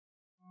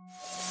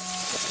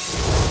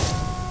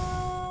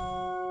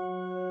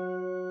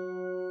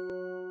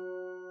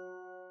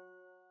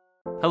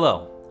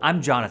Hello,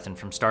 I'm Jonathan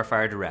from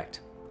Starfire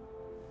Direct.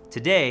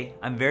 Today,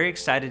 I'm very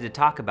excited to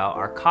talk about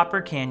our Copper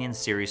Canyon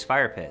series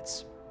fire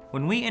pits.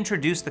 When we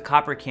introduced the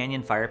Copper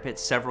Canyon fire pits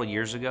several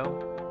years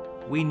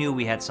ago, we knew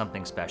we had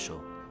something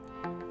special.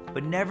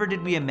 But never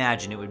did we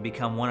imagine it would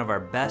become one of our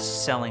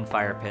best-selling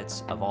fire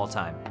pits of all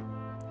time.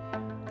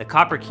 The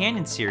Copper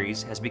Canyon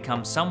series has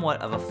become somewhat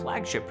of a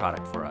flagship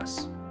product for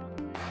us.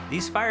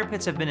 These fire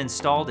pits have been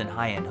installed in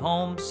high-end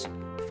homes,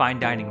 fine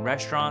dining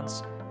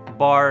restaurants,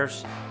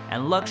 bars,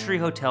 and luxury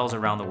hotels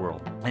around the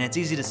world. And it's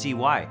easy to see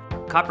why.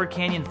 Copper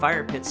Canyon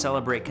fire pits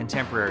celebrate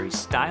contemporary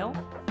style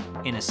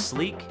in a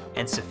sleek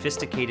and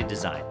sophisticated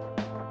design.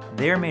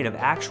 They are made of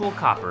actual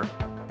copper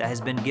that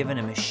has been given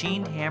a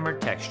machined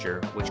hammered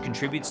texture, which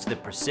contributes to the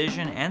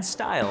precision and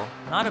style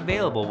not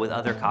available with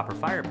other copper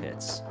fire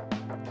pits.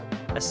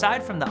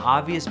 Aside from the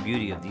obvious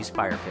beauty of these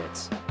fire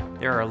pits,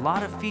 there are a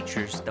lot of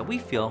features that we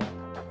feel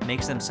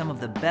makes them some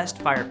of the best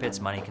fire pits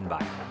money can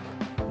buy.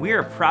 We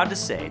are proud to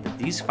say that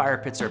these fire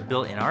pits are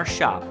built in our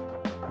shop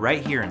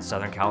right here in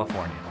Southern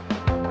California.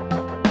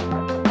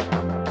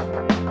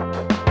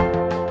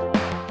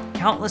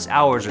 Countless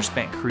hours are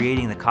spent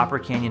creating the Copper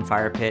Canyon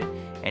fire pit,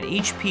 and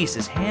each piece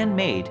is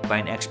handmade by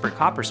an expert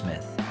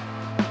coppersmith.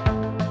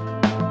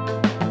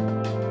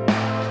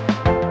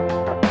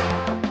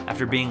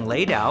 After being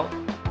laid out,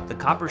 the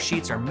copper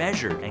sheets are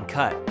measured and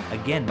cut,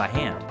 again by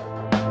hand.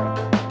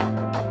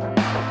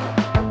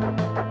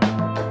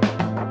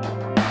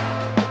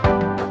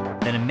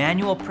 Then a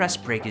manual press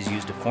brake is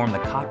used to form the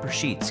copper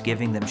sheets,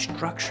 giving them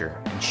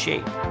structure and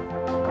shape.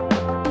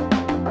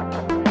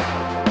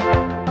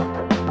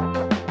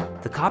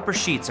 The copper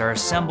sheets are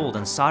assembled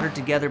and soldered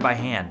together by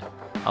hand,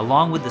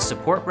 along with the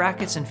support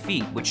brackets and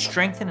feet, which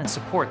strengthen and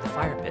support the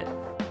fire pit.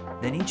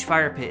 Then each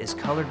fire pit is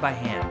colored by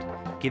hand,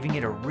 giving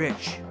it a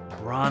rich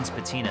bronze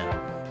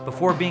patina,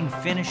 before being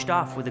finished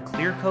off with a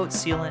clear coat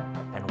sealant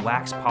and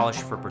wax polish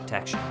for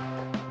protection.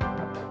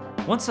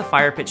 Once the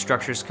fire pit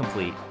structure is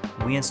complete,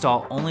 we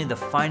install only the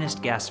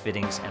finest gas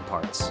fittings and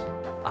parts.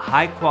 A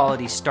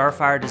high-quality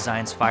Starfire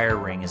Designs fire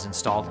ring is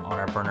installed on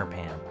our burner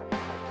pan,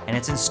 and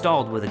it's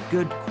installed with a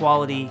good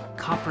quality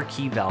copper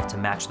key valve to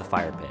match the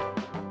fire pit.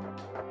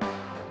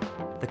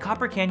 The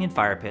Copper Canyon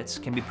fire pits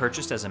can be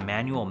purchased as a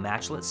manual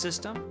matchlet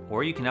system,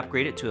 or you can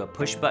upgrade it to a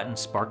push-button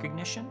spark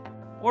ignition,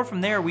 or from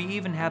there we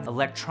even have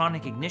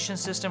electronic ignition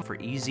system for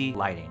easy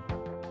lighting.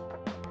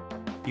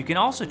 You can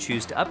also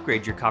choose to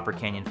upgrade your Copper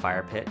Canyon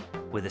fire pit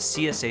with a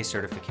CSA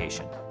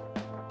certification.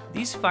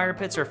 These fire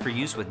pits are for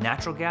use with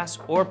natural gas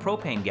or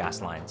propane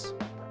gas lines.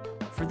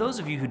 For those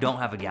of you who don't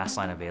have a gas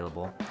line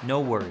available, no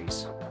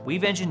worries.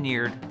 We've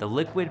engineered the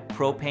Liquid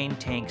Propane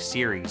Tank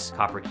Series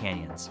Copper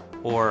Canyons,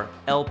 or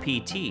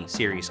LPT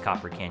Series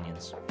Copper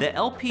Canyons. The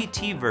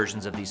LPT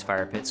versions of these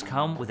fire pits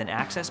come with an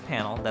access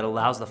panel that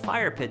allows the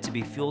fire pit to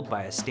be fueled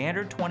by a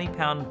standard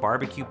 20-pound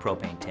barbecue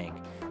propane tank.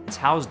 It's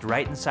housed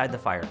right inside the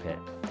fire pit.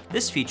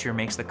 This feature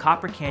makes the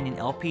Copper Canyon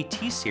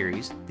LPT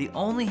series the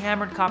only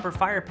hammered copper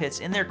fire pits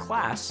in their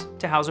class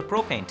to house a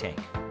propane tank.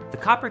 The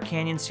Copper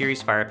Canyon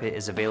series fire pit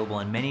is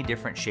available in many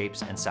different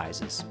shapes and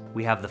sizes.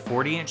 We have the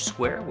 40-inch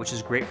square, which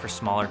is great for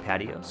smaller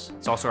patios.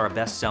 It's also our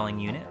best-selling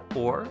unit.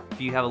 Or if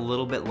you have a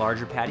little bit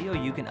larger patio,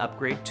 you can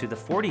upgrade to the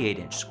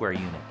 48-inch square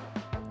unit.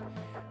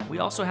 We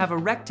also have a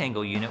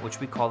rectangle unit, which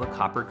we call the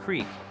Copper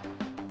Creek.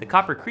 The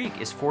Copper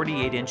Creek is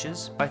 48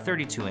 inches by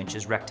 32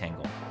 inches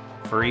rectangle.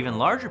 For even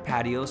larger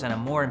patios and a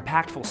more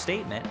impactful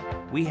statement,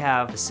 we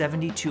have the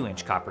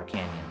 72-inch Copper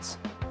Canyons.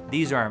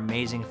 These are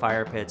amazing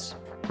fire pits,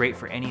 great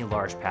for any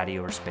large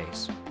patio or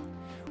space.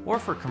 Or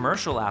for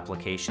commercial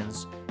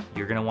applications,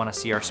 you're going to want to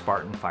see our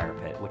Spartan fire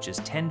pit, which is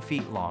 10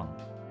 feet long.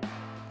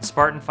 The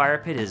Spartan fire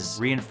pit is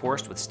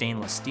reinforced with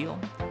stainless steel,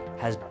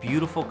 has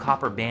beautiful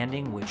copper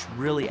banding which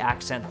really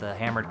accent the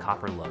hammered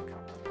copper look.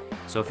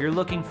 So if you're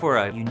looking for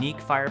a unique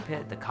fire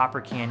pit, the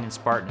Copper Canyon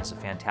Spartan is a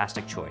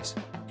fantastic choice.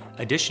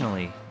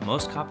 Additionally,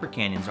 most Copper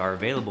Canyons are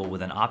available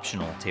with an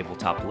optional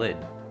tabletop lid.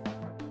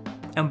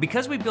 And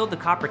because we build the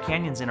Copper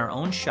Canyons in our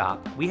own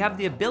shop, we have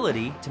the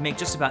ability to make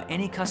just about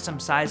any custom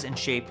size and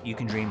shape you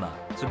can dream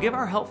up. So give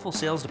our helpful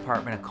sales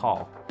department a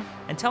call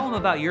and tell them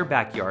about your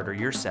backyard or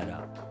your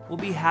setup. We'll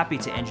be happy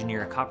to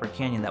engineer a Copper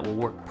Canyon that will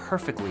work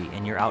perfectly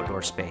in your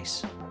outdoor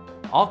space.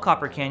 All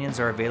Copper Canyons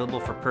are available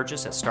for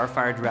purchase at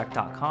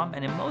starfiredirect.com,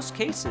 and in most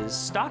cases,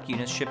 stock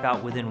units ship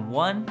out within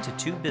 1 to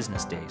 2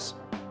 business days.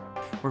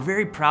 We're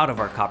very proud of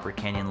our Copper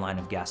Canyon line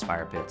of gas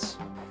fire pits.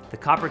 The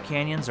Copper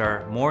Canyons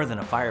are more than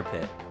a fire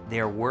pit, they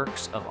are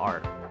works of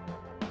art.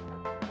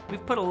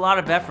 We've put a lot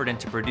of effort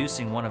into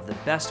producing one of the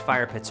best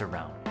fire pits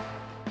around.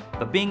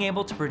 But being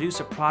able to produce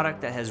a product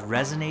that has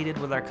resonated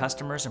with our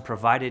customers and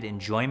provided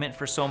enjoyment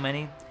for so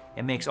many,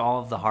 it makes all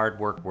of the hard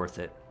work worth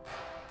it.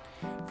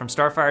 From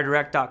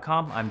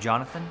StarfireDirect.com, I'm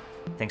Jonathan.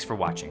 Thanks for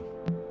watching.